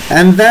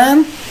 and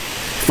then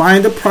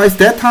find the price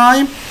that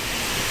time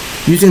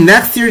using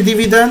next year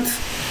dividend,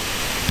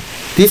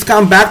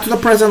 discount back to the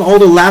present all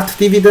the left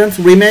dividends,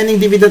 remaining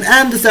dividend,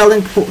 and the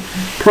selling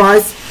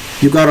price.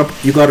 You got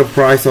a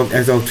price of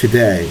as of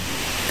today.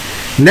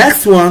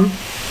 Next one,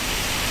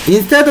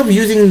 instead of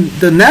using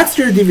the next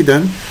year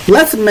dividend,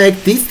 let's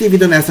make this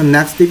dividend as a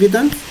next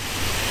dividend.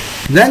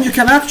 Then you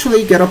can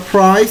actually get a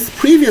price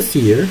previous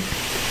year,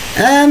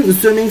 and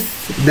assuming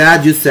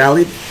that you sell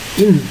it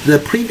in the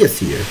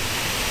previous year.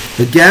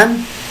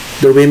 Again,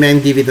 the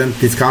remaining dividend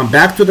discount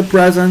back to the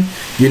present,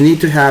 you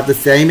need to have the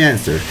same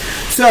answer.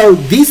 So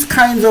these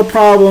kinds of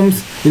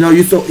problems,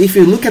 if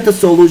you look at the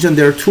solution,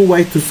 there are two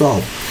ways to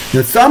solve.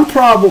 Now, some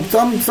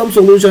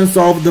solutions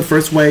solve the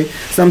first way,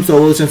 some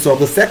solutions solve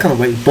the second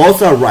way.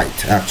 Both are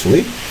right,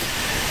 actually.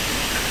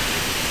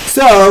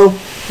 So,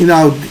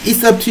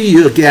 it's up to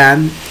you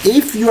again.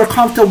 If you are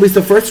comfortable with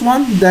the first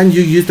one, then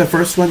you use the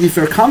first one. If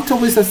you're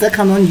comfortable with the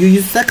second one, you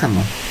use the second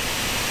one.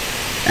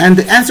 And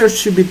the answer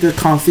should be the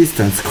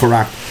consistent,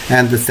 correct,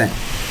 and the same.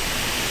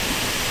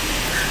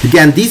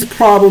 Again, this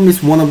problem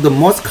is one of the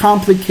most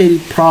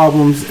complicated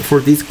problems for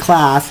this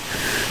class,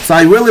 so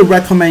I really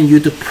recommend you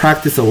to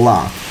practice a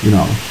lot,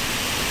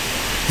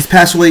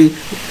 Especially,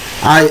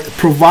 I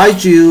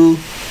provide you,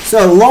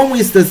 so along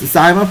with the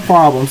assignment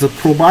problems, I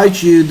provide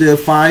you the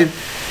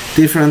 5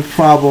 different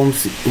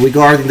problems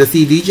regarding the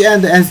CDG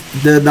and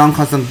the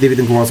non-constant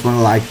dividend growth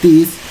model like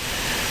this.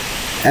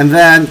 And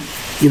then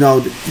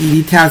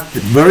it has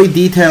very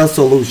detailed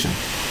solution.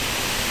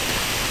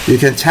 You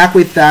can check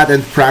with that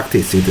and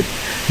practice it.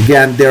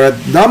 Again, there are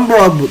a number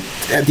of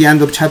at the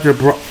end of chapter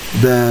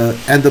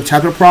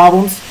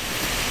problems.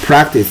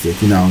 Practice it.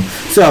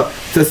 So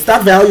the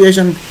stock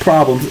valuation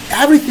problems,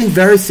 everything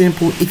very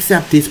simple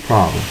except this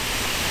problem.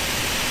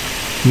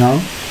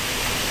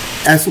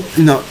 As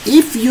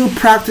if you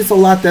practice a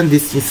lot, then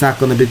this is not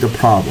going to be the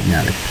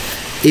problematic.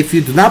 If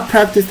you do not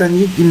practice, then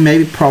it may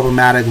be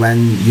problematic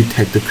when you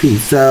take the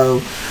quiz.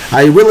 So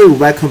I really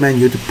recommend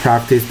you to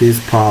practice this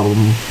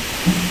problem,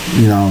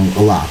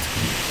 a lot,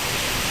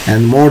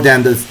 and more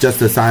than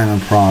just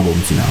assignment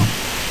problems.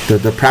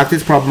 The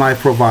practice problem I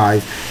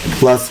provide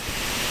plus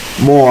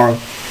more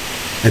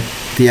at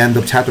the end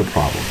of chapter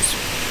problems.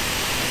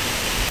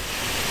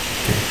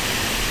 Okay.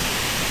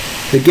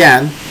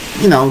 Again,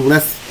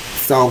 let's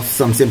solve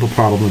some simple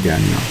problem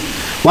again.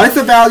 What is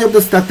the value of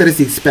the stock that is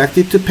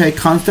expected to pay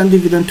constant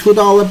dividend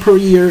 $2 per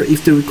year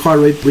if the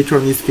required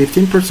return is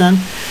 15%?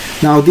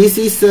 Now this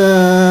is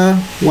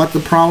what the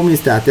problem is.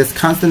 That's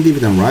constant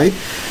dividend, right?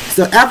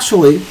 So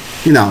actually,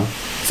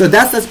 so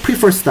that's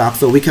preferred stock.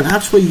 So we can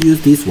actually use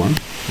this one,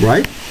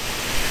 right?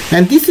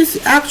 And this is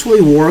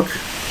actually work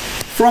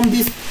from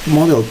this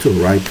model too,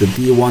 right? The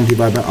D1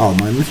 divided by R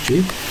minus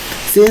G.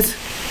 Since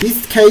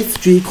this case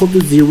G equal to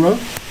 0,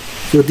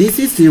 so this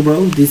is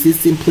 0, this is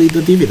simply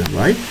the dividend,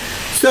 right?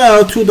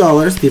 So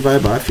 $2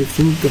 divided by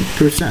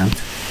 15%,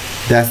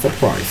 that's the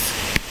price.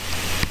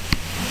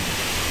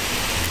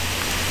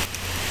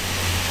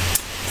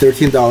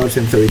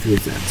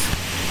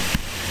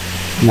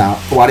 $13.33. Now,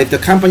 what if the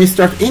company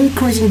starts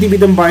increasing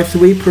dividend by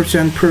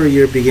 3% per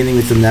year beginning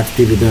with the next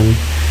dividend?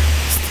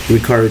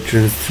 Required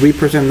returns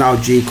 3%, now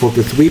G equal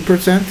to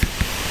 3%,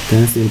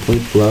 then simply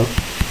plug.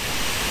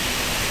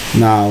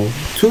 Now,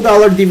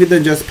 $2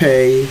 dividend just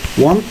pay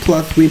 1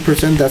 plus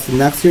 3%, that's the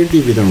next year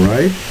dividend,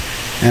 right?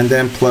 And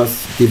then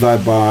plus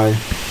divide by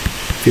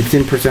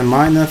 15%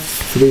 minus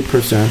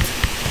 3%.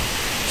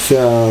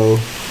 So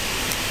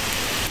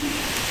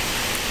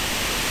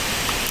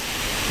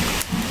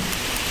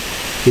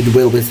it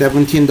will be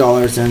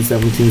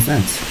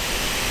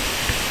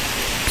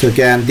 $17.17. So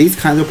again, these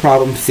kinds of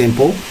problems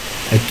simple.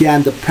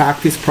 Again, the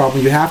practice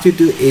problem you have to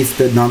do is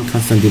the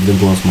non-constant dividend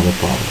growth model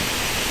problem.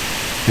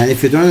 And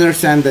if you don't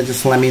understand that,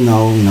 just let me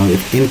know.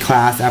 If in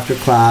class, after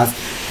class,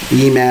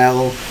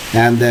 email,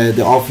 and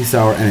the office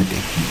or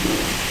anything.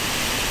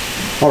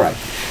 All right.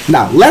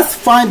 Now let's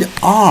find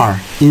R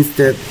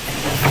instead.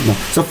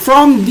 So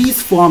from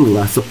this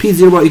formula, so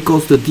P0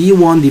 equals to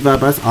D1 divided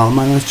by R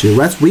minus G.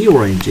 Let's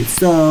rearrange it.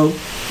 So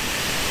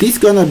this is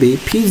gonna be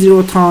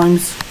P0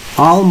 times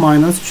R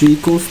minus G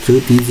equals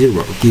to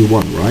D0,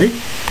 D1, right?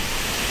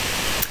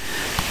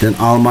 Then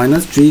R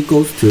minus G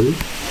equals to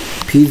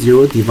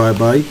P0 divided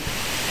by,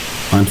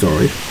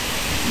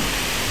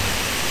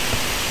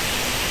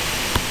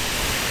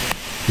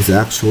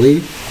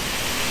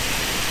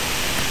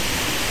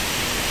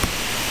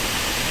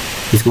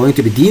 it's going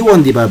to be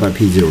D1 divided by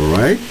P0,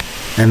 right?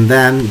 And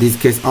then in this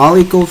case R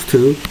equals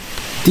to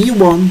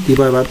D1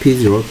 divided by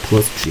P0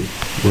 plus G,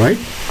 right?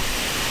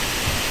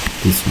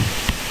 This one.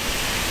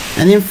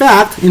 And in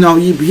fact,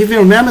 if you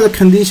remember the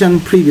condition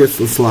previous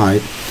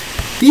slide,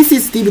 this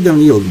is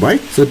dividend yield,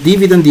 right? So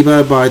dividend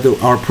divided by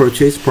our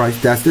purchase price,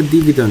 that's the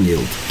dividend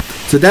yield.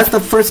 So that's the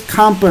first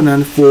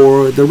component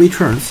for the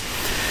returns.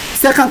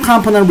 Second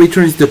component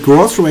return is the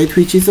growth rate,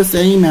 which is the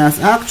same as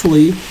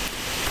actually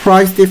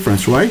price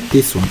difference, right?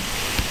 This one.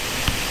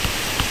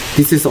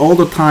 This is all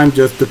the time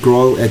just the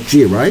growth at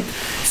G, right?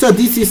 So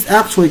this is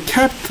actually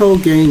capital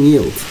gain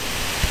yield.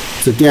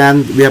 So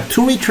again, we have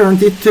two returns,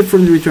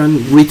 different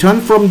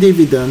return from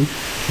dividend,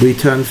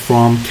 return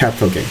from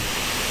capital gain.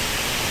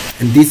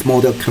 And this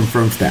model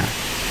confirms that.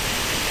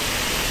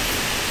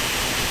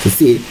 So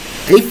see,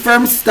 a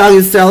firm's stock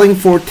is selling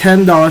for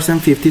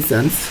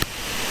 $10.50.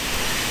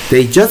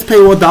 They just pay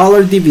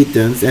 $1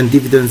 dividends, and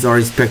dividends are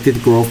expected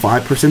to grow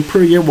 5%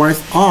 per year,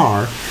 whereas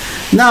R.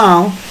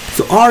 Now,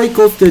 so R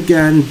equals to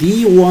again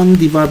D1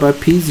 divided by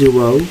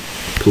P0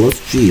 plus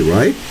G,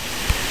 right?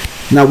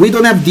 Now we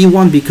don't have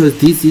D1 because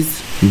this is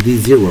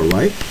D0,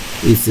 right?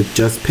 It's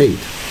just paid.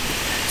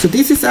 So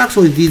this is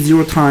actually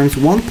D0 times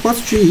 1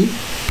 plus G,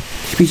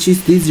 which is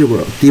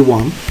D0,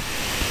 D1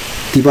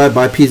 divided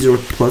by P0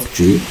 plus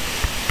G.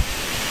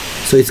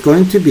 So it's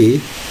going to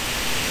be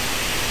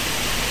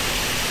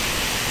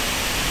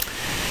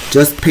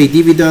just pay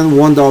dividend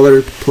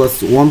 $1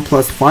 plus 1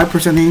 plus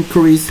 5%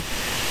 increase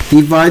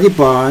divided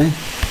by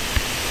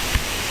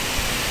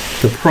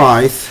the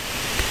price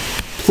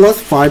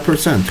plus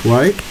 5%,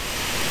 right?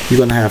 You're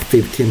gonna have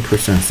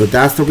 15%. So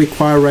that's the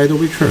required rate of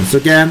return. So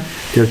again,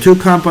 there are two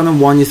components.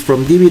 One is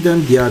from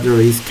dividend, the other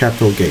is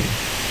capital gain.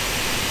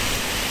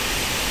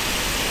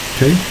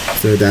 Okay,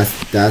 so that's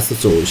the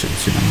solution.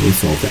 We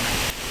solve that.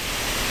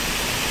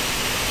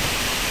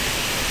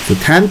 So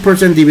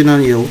 10%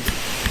 dividend yield,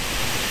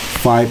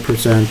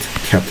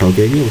 5% capital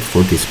gain yield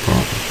for this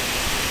problem.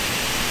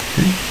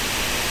 Okay.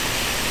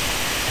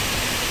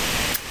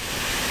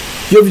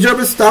 You observe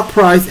a stock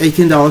price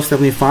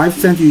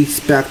 $18.75. You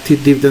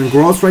expected dividend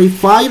growth rate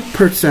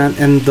 5%,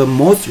 and the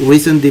most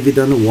recent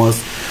dividend was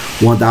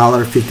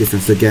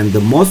 $1.50. Again,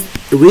 the most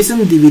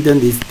recent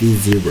dividend is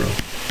D0.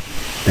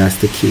 That's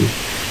the key.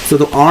 So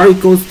the R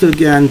equals to,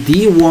 again,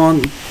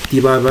 D1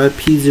 divided by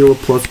P0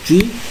 plus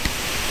G.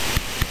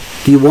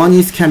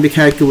 D1 can be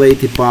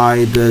calculated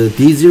by the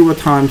D0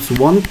 times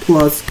 1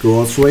 plus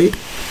growth rate.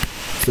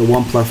 So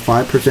 1 plus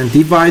 5%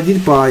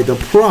 divided by the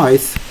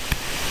price,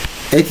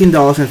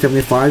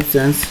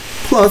 $18.75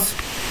 plus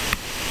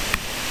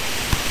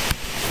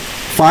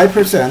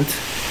 5%.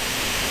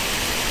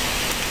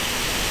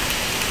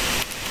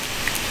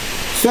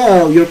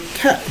 So your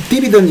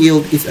dividend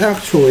yield is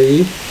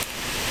actually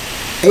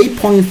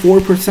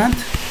 8.4%,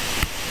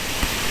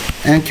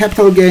 and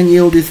capital gain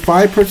yield is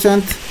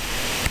 5%.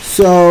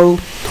 So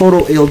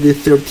total yield is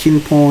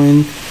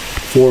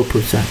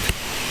 13.4%.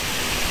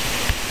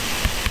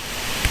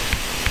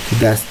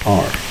 That's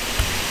R.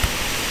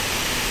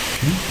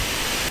 Okay.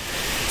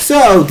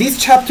 So this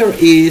chapter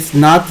is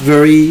not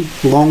very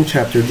long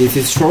chapter. This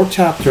is short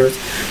chapters.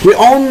 We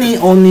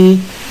only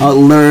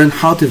learn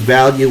how to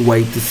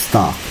evaluate the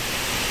stock.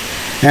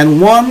 And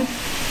one,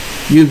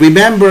 you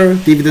remember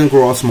dividend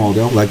growth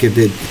model, like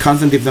the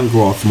constant dividend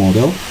growth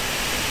model.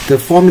 The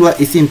formula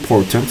is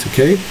important.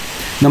 Okay.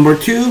 Number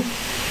two,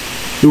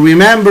 you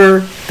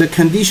remember the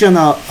condition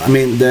of,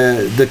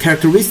 the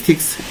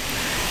characteristics.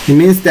 It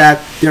means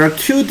that there are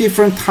two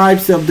different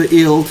types of the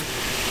yield.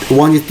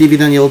 One is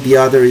dividend yield, the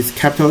other is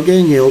capital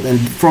gain yield. And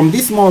from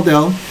this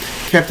model,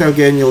 capital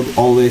gain yield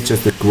always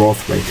just the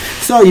growth rate.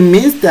 So it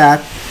means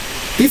that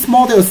this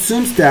model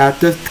assumes that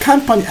the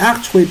company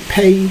actually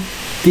pay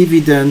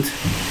dividend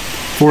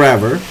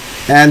forever,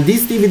 and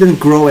this dividend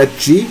grow at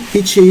G,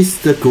 which is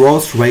the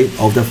growth rate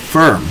of the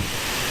firm.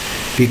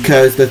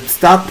 Because the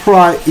stock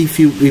price, if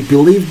we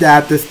believe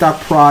that the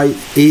stock price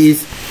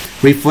is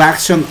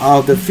reflection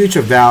of the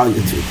future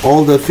value,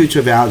 all the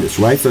future values,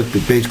 right? So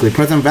basically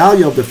present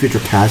value of the future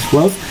cash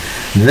flows,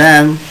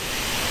 then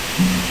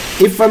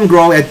if firm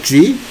grow at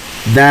G,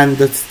 then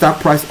the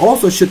stock price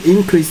also should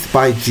increase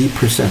by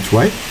G%,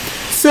 right?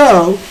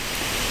 So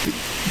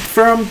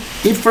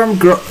if firm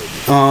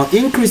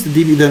increase the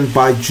dividend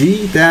by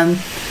G, then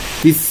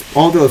this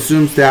also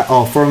assumes that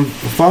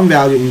firm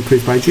value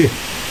increased by G.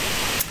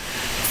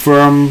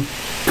 Firm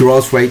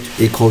growth rate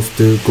equals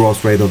to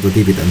growth rate of the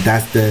dividend.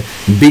 That's the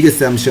big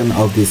assumption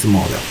of this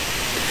model.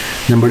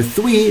 Number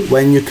three,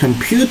 when you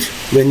compute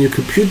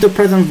the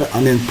present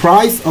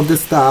price of the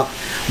stock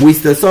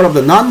with the sort of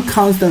the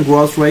non-constant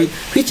growth rate,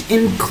 which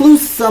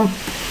includes some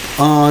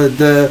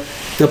the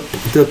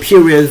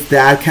periods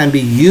that can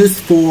be used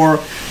for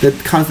the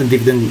constant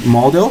dividend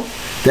model,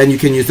 then you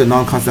can use the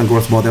non-constant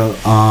growth model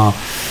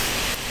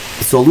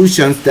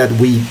solutions that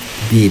we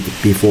did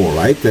before,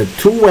 right? The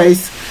two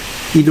ways,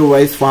 either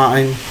way is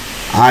fine.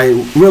 I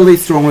really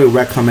strongly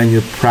recommend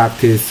you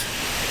practice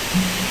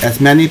as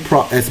many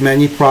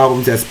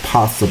problems as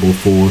possible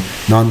for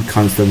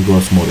non-constant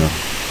growth model.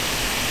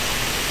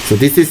 So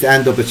this is the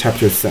end of the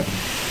chapter 7.